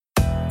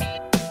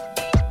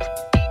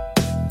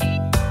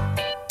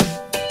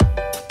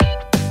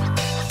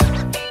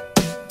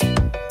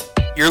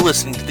You're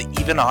listening to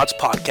the Even Odds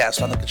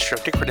podcast on the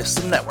Constructive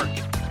Criticism Network.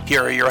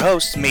 Here are your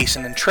hosts,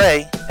 Mason and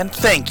Trey, and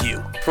thank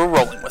you for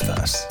rolling with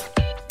us.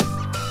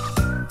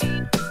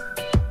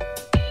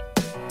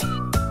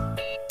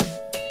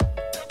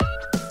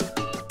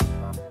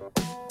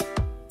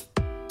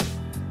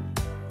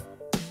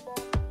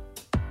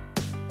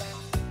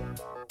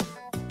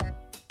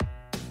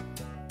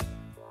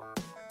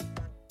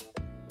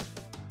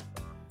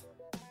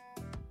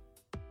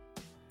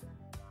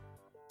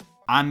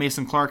 I'm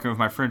Mason Clark, and with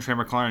my friend Trey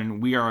McLaren,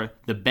 and we are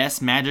the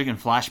best Magic and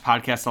Flash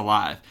podcast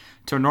alive.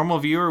 To a normal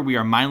viewer, we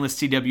are mindless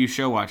CW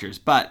show watchers,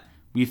 but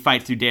we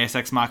fight through Deus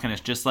Ex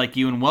Machinas just like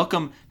you, and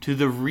welcome to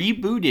the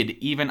rebooted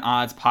Even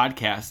Odds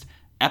podcast,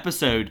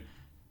 episode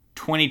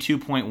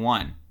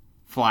 22.1,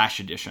 Flash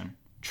Edition.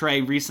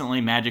 Trey,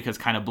 recently Magic has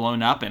kind of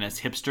blown up, and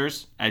as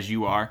hipsters, as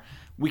you are,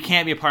 we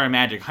can't be a part of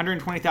Magic.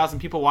 120,000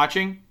 people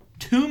watching,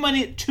 too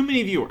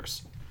many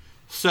viewers.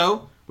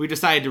 So, we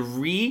decided to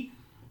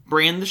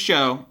rebrand the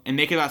show and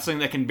make it about something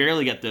that can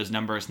barely get those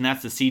numbers, and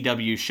that's the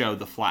CW show,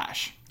 The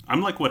Flash.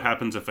 I'm like what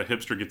happens if a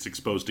hipster gets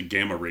exposed to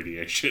gamma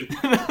radiation.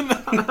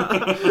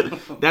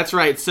 That's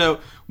right. So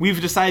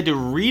we've decided to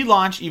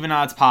relaunch Even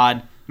Odds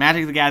Pod,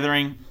 Magic the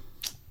Gathering.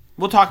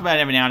 We'll talk about it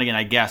every now and again,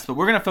 I guess, but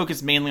we're going to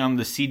focus mainly on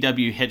the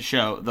CW hit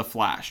show, The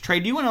Flash. Trey,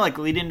 do you want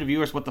to lead into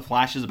viewers what The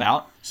Flash is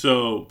about?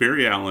 So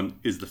Barry Allen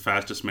is the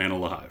fastest man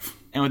alive.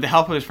 And with the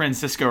help of his friend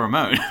Cisco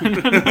Ramon. And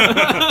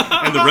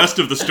the rest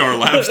of the Star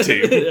Labs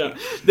team. Yeah.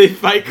 They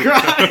fight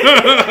crime.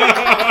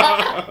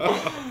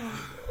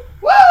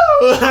 Woo!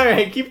 All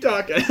right, keep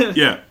talking.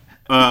 Yeah.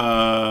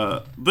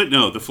 But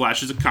no, The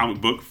Flash is a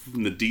comic book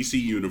from the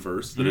DC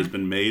universe that has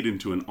been made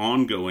into an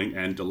ongoing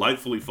and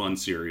delightfully fun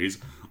series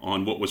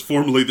on what was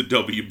formerly the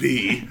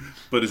WB,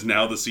 but is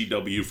now the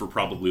CW for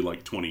probably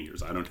like 20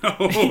 years. I don't know.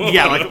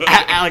 Yeah,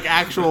 like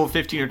actual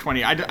 15 or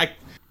 20.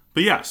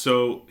 But yeah,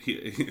 so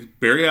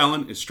Barry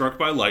Allen is struck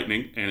by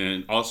lightning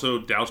and also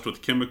doused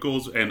with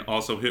chemicals and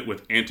also hit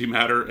with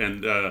antimatter,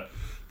 and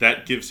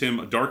that gives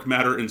him dark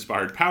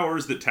matter-inspired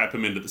powers that tap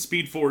him into the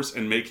Speed Force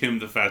and make him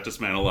the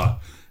fastest man alive.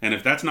 And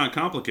if that's not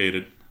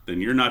complicated, then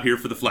you're not here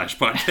for the Flash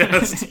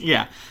podcast.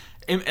 Yeah.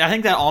 I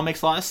think that all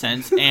makes a lot of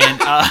sense, and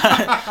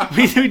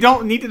we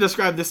don't need to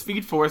describe the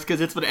Speed Force because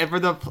it's whatever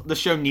the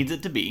show needs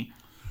it to be.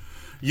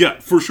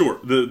 Yeah, for sure.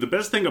 The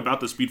best thing about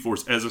the Speed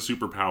Force as a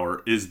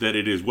superpower is that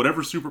it is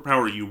whatever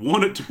superpower you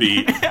want it to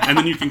be, and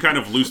then you can kind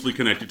of loosely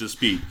connect it to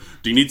speed.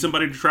 Do you need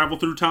somebody to travel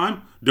through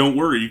time? Don't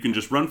worry, you can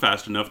just run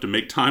fast enough to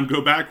make time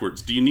go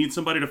backwards. Do you need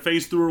somebody to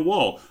phase through a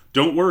wall?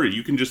 Don't worry,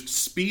 you can just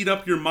speed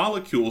up your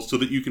molecules so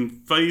that you can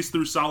phase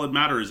through solid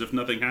matter as if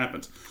nothing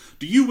happens.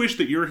 Do you wish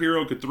that your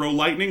hero could throw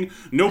lightning?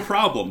 No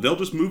problem. They'll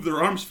just move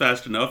their arms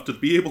fast enough to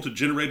be able to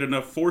generate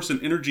enough force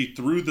and energy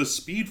through the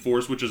Speed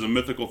Force, which is a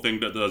mythical thing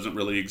that doesn't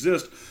really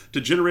exist,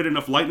 to generate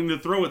enough lightning to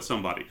throw at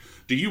somebody.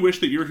 Do you wish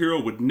that your hero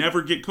would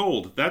never get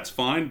cold? That's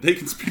fine. They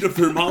can speed up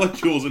their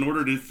molecules in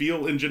order to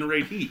feel and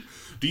generate heat.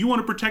 Do you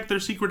want to protect their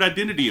secret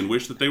identity and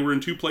wish that they were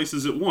in two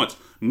places at once?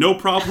 No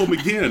problem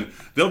again.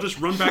 They'll just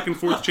run back and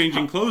forth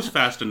changing clothes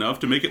fast enough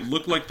to make it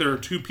look like there are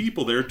two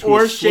people there to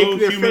a slow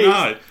human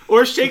eye.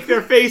 Or shake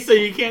their face so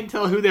you can't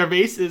tell who their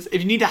base is.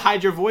 If you need to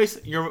hide your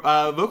voice, your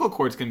vocal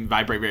cords can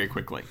vibrate very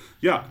quickly.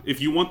 Yeah, if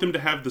you want them to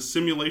have the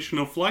simulation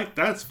of flight,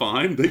 that's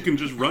fine. They can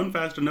just run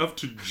fast enough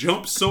to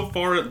jump so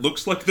far it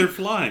looks like they're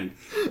flying.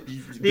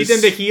 Need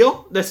them to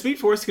heal? The Speed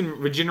Force can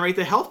regenerate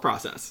the health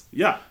process.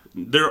 Yeah,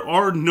 there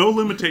are no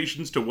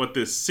limitations to what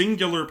this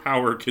singular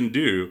power can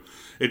do.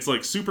 It's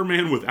like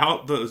Superman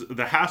without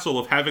the hassle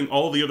of having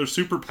all the other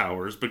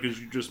superpowers,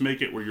 because you just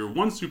make it where your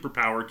one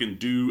superpower can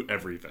do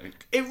everything.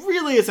 It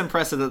really is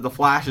impressive that the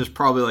Flash is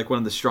probably like one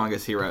of the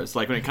strongest heroes.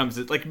 Like when it comes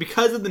to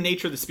because of the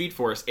nature of the Speed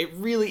Force, it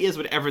really is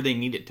whatever they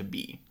need it to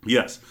be.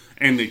 Yes,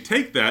 and they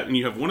take that, and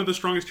you have one of the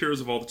strongest heroes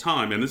of all the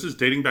time, and this is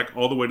dating back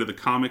all the way to the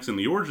comics and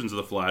the origins of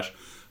the Flash.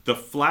 The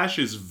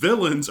Flash's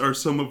villains are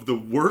some of the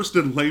worst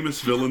and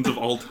lamest villains of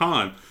all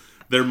time.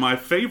 They're my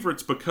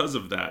favorites because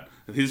of that.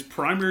 His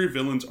primary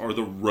villains are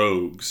the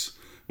Rogues,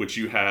 which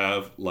you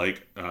have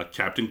like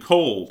Captain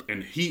Cold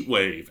and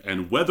Heatwave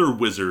and Weather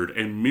Wizard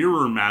and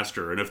Mirror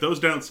Master. And if those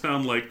don't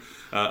sound like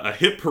a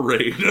hit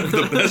parade of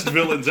the best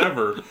villains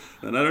ever,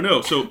 then I don't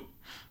know. So,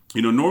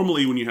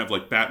 normally when you have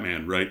like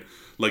Batman, right?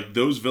 Like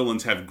those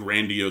villains have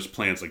grandiose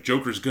plans. Like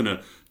Joker's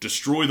gonna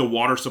destroy the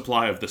water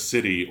supply of the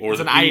city, or it's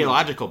an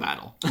ideological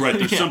battle. Right,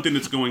 there's something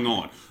that's going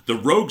on. The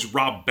Rogues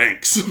rob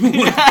banks.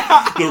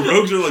 The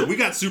Rogues are like, we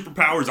got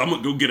superpowers. I'm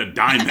gonna go get a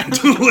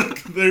diamond.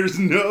 Like, there's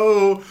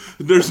no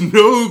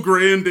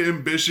grand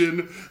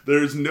ambition.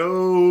 There's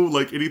no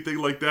anything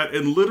like that.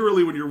 And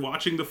literally, when you're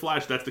watching The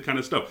Flash, that's the kind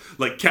of stuff.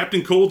 Like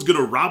Captain Cold's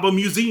gonna rob a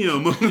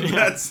museum.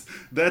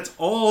 That's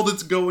all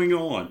that's going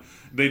on.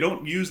 They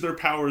don't use their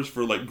powers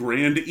for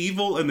grand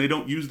evil, and they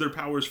don't use their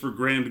powers for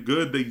grand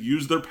good. They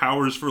use their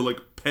powers for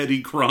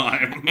petty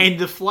crime. And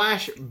the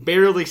Flash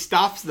barely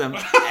stops them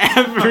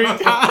every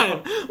time,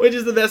 which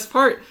is the best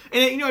part.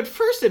 And at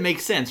first it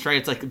makes sense, right?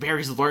 It's like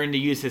Barry's learning to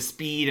use his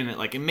speed, and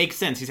it makes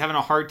sense. He's having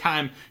a hard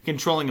time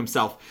controlling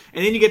himself.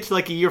 And then you get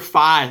to year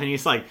 5, and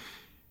he's like,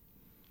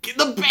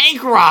 the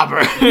bank robber.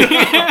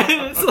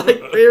 It's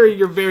like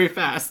you're very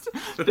fast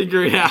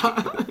figuring it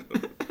out.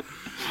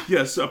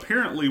 Yes,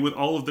 apparently with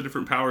all of the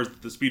different powers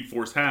that the Speed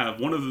Force have,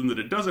 one of them that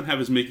it doesn't have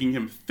is making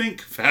him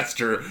think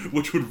faster,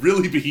 which would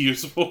really be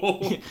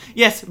useful.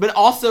 Yes, but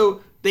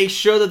also they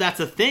show that that's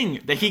a thing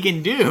that he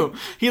can do.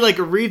 He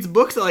reads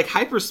books at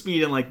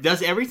hyperspeed and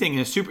does everything.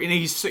 And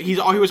he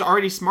was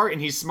already smart,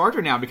 and he's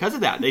smarter now because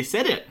of that. They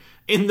said it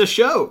in the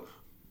show,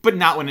 but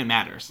not when it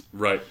matters.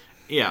 Right.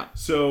 Yeah.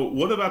 So,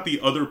 what about the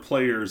other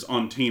players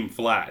on Team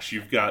Flash?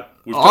 We've talked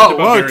about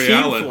Barry Team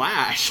Allen.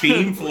 Flash.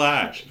 Team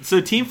Flash. So,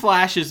 Team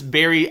Flash is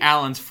Barry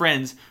Allen's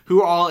friends,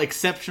 who are all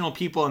exceptional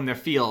people in their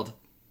field,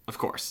 of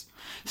course.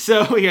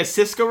 So, he has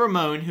Cisco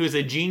Ramon, who is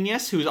a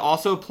genius, who is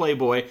also a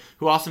playboy,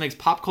 who also makes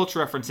pop culture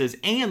references,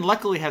 and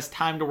luckily has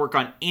time to work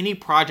on any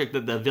project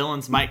that the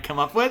villains might come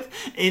up with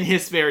in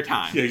his spare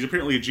time. Yeah, he's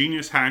apparently a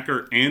genius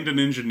hacker and an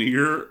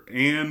engineer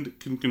and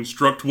can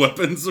construct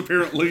weapons,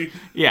 apparently.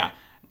 Yeah.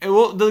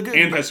 Well,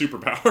 and has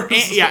superpowers.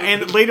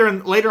 And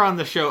later on in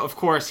the show, of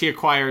course, he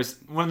acquires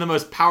one of the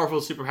most powerful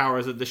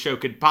superpowers that the show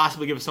could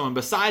possibly give someone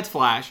besides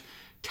Flash: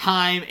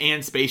 time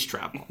and space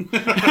travel,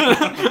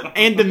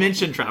 and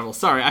dimension travel.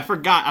 Sorry, I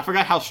forgot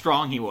how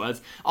strong he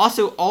was.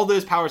 Also, all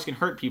those powers can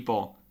hurt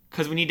people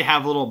because we need to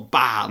have little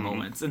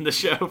moments in the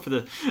show for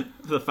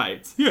the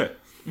fights. Yeah.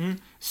 Mm-hmm.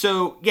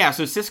 So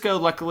Cisco,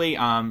 luckily,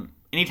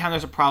 anytime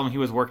there's a problem, he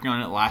was working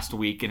on it last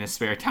week in his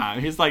spare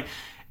time. He's like,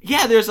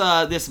 yeah, there's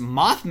this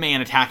Mothman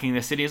attacking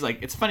the city. He's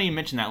like, it's funny you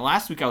mentioned that.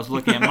 Last week I was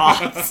looking at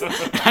moths.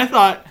 I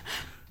thought,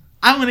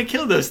 I'm going to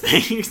kill those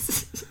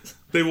things.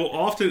 They will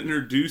often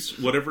introduce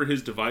whatever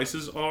his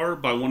devices are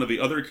by one of the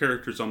other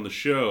characters on the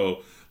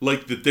show,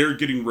 that they're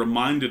getting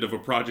reminded of a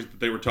project that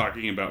they were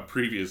talking about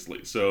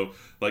previously. So,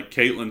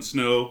 Caitlin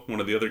Snow, one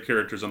of the other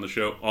characters on the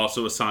show,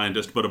 also a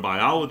scientist, but a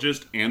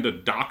biologist and a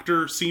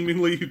doctor,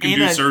 seemingly, who can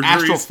do surgeries. And an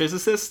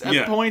astrophysicist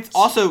at points.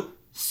 Also,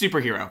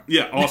 superhero.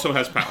 Yeah, also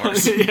has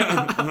powers.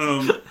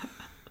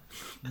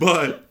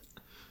 But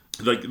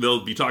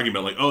they'll be talking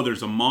about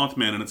there's a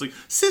Mothman, and it's like,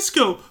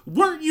 Cisco,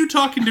 weren't you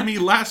talking to me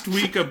last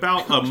week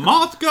about a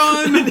moth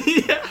gun? And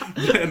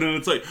then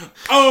it's like,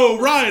 oh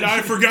right,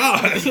 I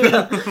forgot.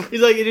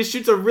 He's like, it just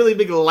shoots a really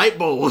big light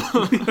bulb.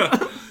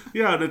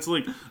 Yeah, and it's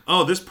like,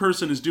 oh, this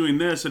person is doing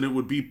this, and it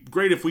would be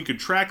great if we could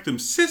track them.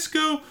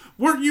 Cisco,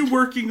 weren't you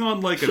working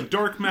on a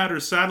dark matter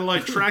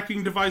satellite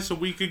tracking device a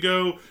week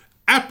ago?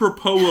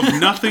 Apropos of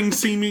nothing,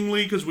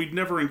 seemingly, because we'd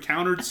never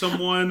encountered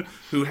someone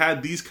who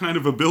had these kind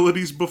of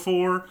abilities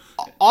before.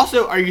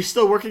 Also, are you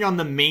still working on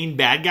the main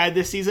bad guy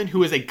this season,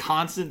 who is a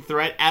constant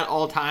threat at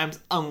all times,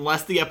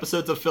 unless the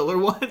episode's a filler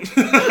one?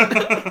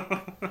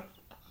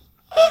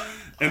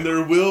 And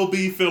there will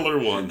be filler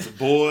ones.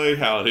 Boy,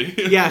 howdy.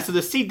 Yeah, so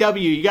the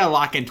CW, you gotta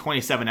lock in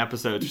 27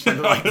 episodes or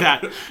something like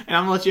that. And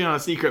I'm gonna let you know a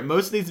secret.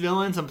 Most of these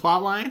villains and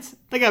plot lines,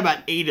 they got about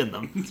 8 of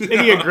them. It'd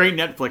be a great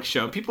Netflix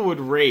show. People would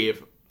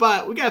rave.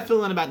 But we gotta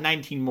fill in about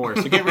 19 more.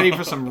 So get ready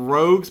for some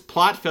rogues,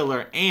 plot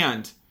filler,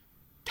 and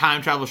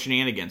time travel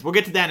shenanigans. We'll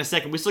get to that in a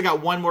second. We still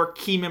got one more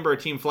key member of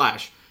Team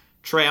Flash.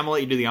 Trey, I'm gonna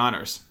let you do the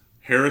honors.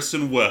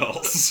 Harrison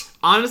Wells.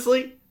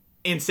 Honestly,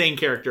 insane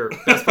character.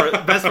 Best part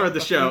of the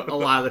show a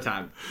lot of the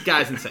time.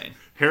 Guy's insane.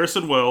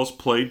 Harrison Wells,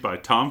 played by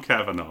Tom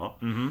Cavanaugh,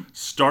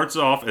 starts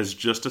off as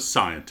just a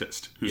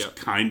scientist who's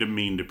kind of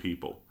mean to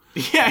people.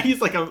 Yeah,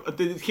 he's like a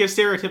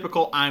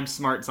stereotypical I'm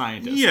smart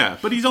scientist. Yeah,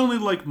 but he's only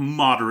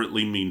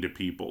moderately mean to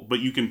people. But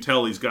you can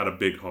tell he's got a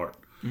big heart.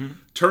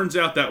 Turns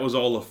out that was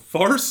all a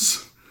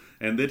farce,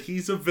 and that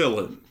he's a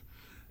villain.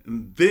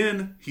 And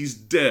then he's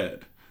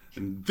dead.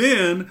 And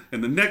then,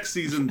 in the next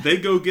season, they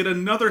go get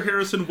another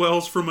Harrison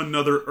Wells from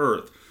another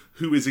Earth,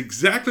 who is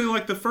exactly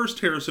like the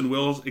first Harrison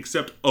Wells,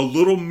 except a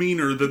little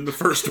meaner than the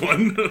first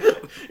one.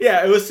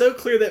 Yeah, it was so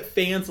clear that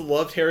fans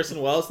loved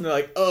Harrison Wells, and they're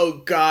like, oh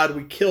god,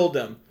 we killed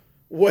him.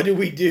 What do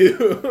we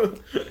do?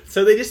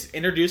 So they just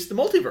introduced the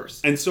multiverse.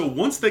 And so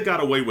once they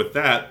got away with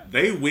that,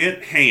 they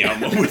went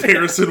ham with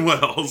Harrison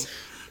Wells.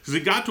 Because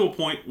it got to a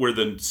point where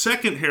the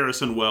second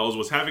Harrison Wells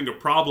was having a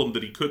problem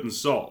that he couldn't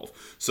solve.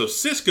 So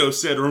Cisco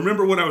said,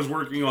 remember when I was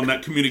working on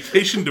that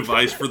communication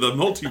device for the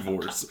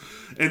multiverse?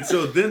 And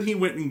so then he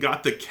went and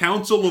got the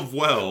Council of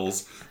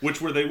Wells,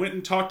 where they went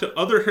and talked to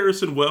other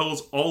Harrison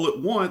Wells all at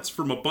once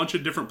from a bunch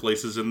of different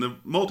places in the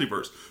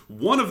multiverse.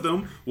 One of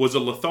them was a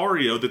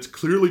Lothario that's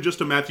clearly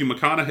just a Matthew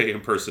McConaughey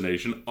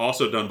impersonation,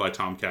 also done by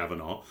Tom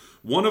Cavanaugh.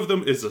 One of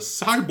them is a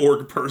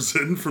cyborg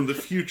person from the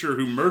future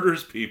who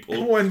murders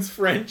people. One's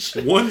French.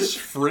 One's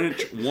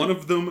French. One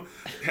of them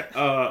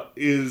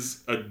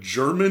is a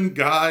German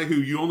guy who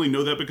you only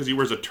know that because he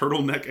wears a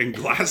turtleneck and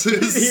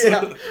glasses.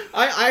 Yeah.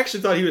 I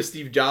actually thought he was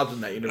Steve Jobs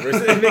in that universe.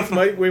 It makes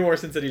way more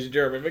sense that he's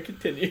German, but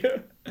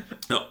continue.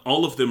 Now,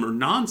 all of them are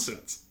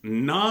nonsense.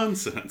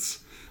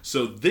 Nonsense.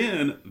 So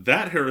then,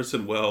 that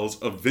Harrison Wells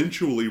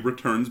eventually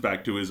returns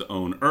back to his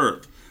own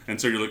Earth. And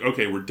so you're like,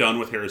 okay, we're done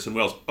with Harrison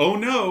Wells. Oh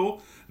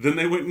no! Then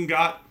they went and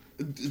got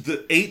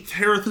the 8th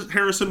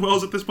Harrison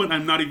Wells at this point.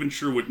 I'm not even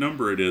sure what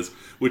number it is,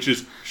 which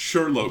is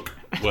Sherlock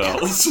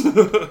Wells.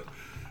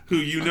 who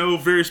you know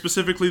very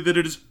specifically that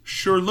it is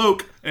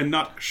Sherlock and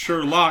not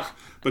Sherlock,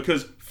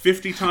 because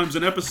 50 times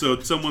an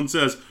episode someone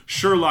says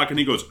Sherlock and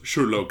he goes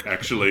Sherlock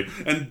actually,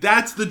 and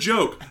that's the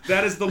joke.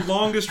 That is the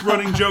longest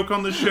running joke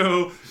on the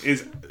show,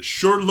 is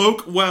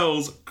Sherlock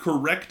Wells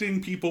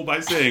correcting people by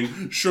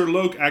saying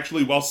Sherlock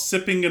actually while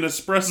sipping an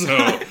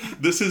espresso.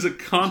 This is a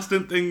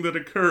constant thing that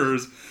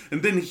occurs,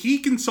 and then he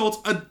consults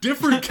a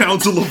different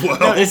council of Wells.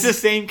 No, it's the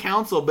same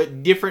council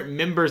but different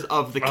members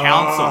of the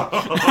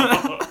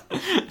council.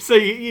 So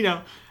you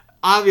know,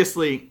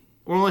 obviously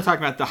we're only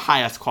talking about the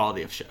highest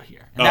quality of show here.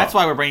 And that's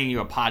why we're bringing you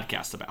a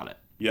podcast about it.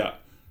 Yeah.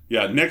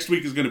 Yeah, next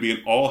week is going to be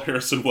an all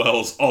Harrison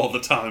Wells all the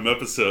time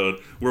episode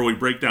where we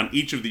break down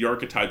each of the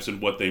archetypes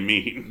and what they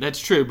mean. That's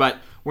true, but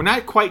we're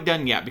not quite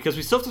done yet because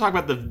we still have to talk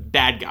about the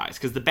bad guys.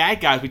 Because the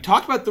bad guys, we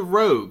talked about the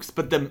rogues,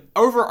 but the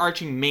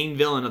overarching main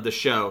villain of the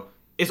show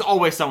is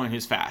always someone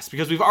who's fast.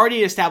 Because we've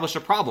already established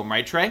a problem,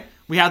 right, Trey?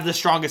 We have the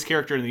strongest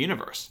character in the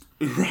universe.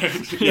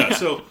 Right. Yeah,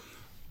 so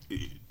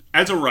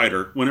as a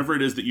writer, whenever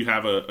it is that you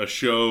have a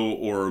show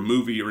or a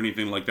movie or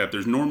anything like that,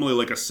 there's normally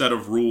like a set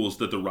of rules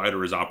that the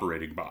writer is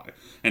operating by.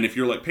 And if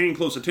you're like paying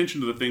close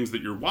attention to the things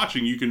that you're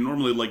watching, you can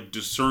normally like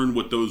discern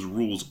what those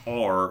rules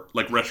are,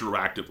 like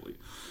retroactively.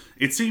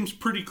 It seems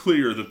pretty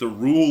clear that the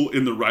rule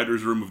in the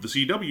writer's room of the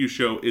CW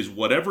show is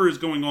whatever is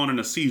going on in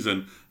a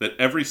season, that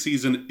every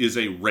season is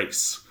a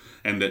race.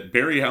 And that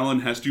Barry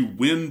Allen has to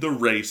win the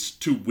race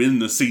to win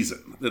the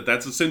season.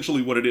 That's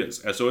essentially what it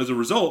is. And so as a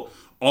result,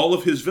 all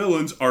of his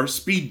villains are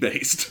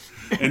speed-based.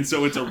 And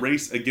so it's a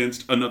race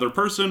against another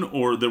person,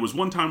 or there was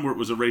one time where it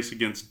was a race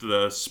against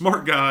the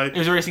smart guy. It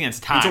was a race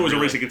against time. It's always a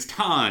race against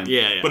time.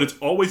 Yeah. But it's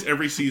always,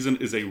 every season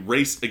is a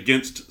race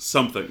against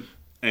something.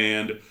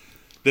 And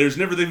they've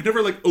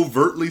never like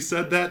overtly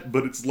said that,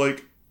 but it's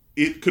like,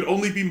 it could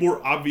only be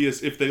more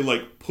obvious if they,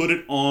 like, put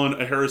it on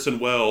a Harrison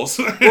Wells.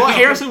 Well,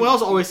 Harrison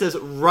Wells always says,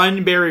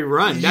 "Run, Barry,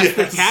 run." That's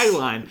the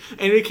tagline. And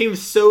it became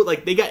so,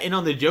 like, they got in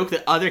on the joke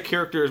that other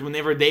characters,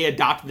 whenever they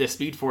adopted the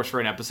Speed Force for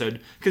an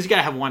episode, because you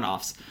gotta have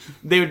one-offs,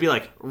 they would be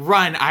like,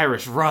 "Run,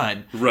 Irish,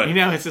 run." Right. You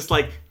know, it's just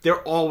like,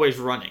 they're always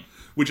running.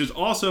 Which is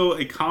also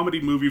a comedy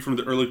movie from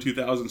the early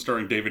 2000s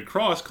starring David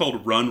Cross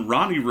called Run,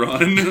 Ronnie,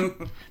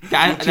 Run.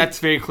 That's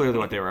very clearly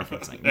what they were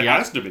referencing. It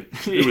has to be.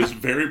 It was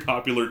very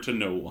popular to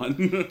no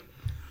one.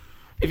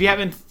 If you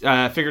haven't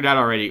figured out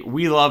already,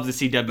 we love the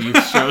CW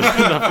show,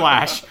 The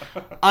Flash.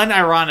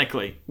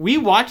 Unironically, we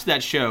watch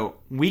that show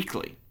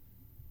weekly.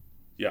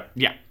 Yeah.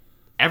 Yeah.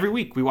 Every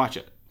week we watch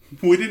it.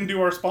 We didn't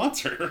do our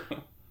sponsor.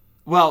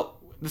 Well,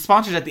 the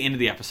sponsor's at the end of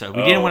the episode.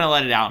 We didn't want to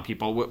let it out on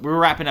people. We're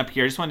wrapping up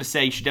here. I just wanted to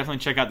say you should definitely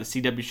check out the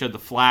CW show, The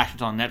Flash.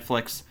 It's on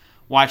Netflix.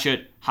 Watch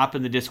it. Hop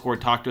in the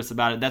Discord. Talk to us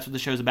about it. That's what the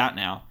show's about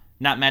now.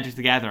 Not Magic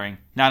the Gathering.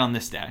 Not on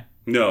this day.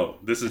 No,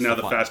 this is now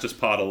the fastest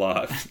pod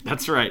alive.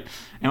 That's right.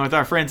 And with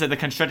our friends at the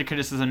Constructive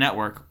Criticism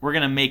Network, we're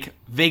going to make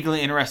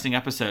vaguely interesting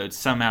episodes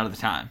some out of the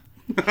time.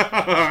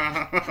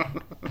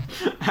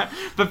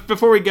 But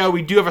before we go,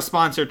 we do have a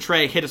sponsor.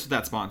 Trey, hit us with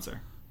that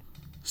sponsor.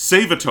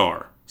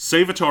 Savitar.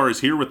 Savitar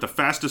is here with the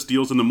fastest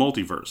deals in the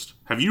multiverse.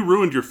 Have you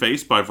ruined your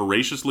face by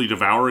voraciously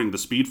devouring the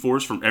Speed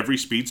Force from every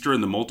speedster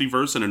in the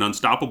multiverse in an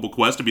unstoppable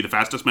quest to be the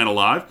fastest man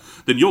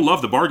alive? Then you'll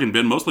love the bargain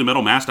bin mostly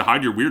metal mask to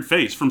hide your weird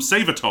face from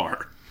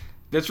Savitar.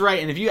 That's right,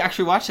 and if you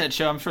actually watched that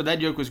show, I'm sure that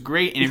joke was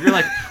great. And if you're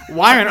like,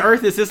 why on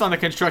earth is this on the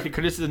Constructive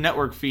Criticism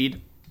Network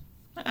feed?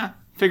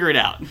 Figure it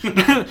out.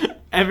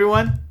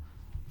 Everyone,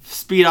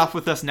 speed off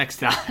with us next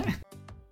time.